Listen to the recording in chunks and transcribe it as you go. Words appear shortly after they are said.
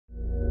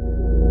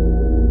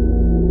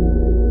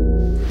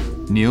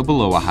Kneel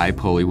below a high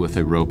pulley with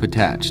a rope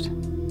attached.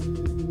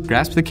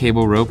 Grasp the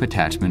cable rope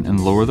attachment and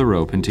lower the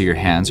rope until your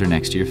hands are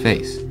next to your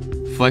face.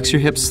 Flex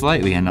your hips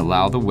slightly and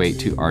allow the weight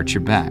to arch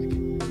your back.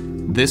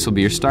 This will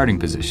be your starting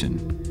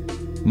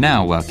position.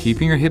 Now, while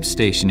keeping your hips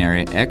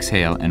stationary,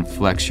 exhale and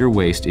flex your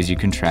waist as you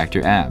contract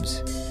your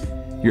abs.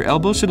 Your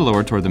elbows should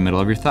lower toward the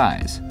middle of your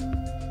thighs.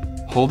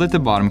 Hold at the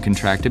bottom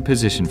contracted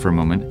position for a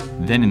moment,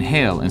 then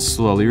inhale and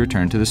slowly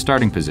return to the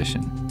starting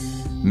position.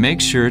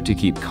 Make sure to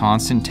keep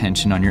constant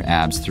tension on your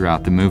abs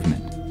throughout the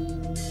movement.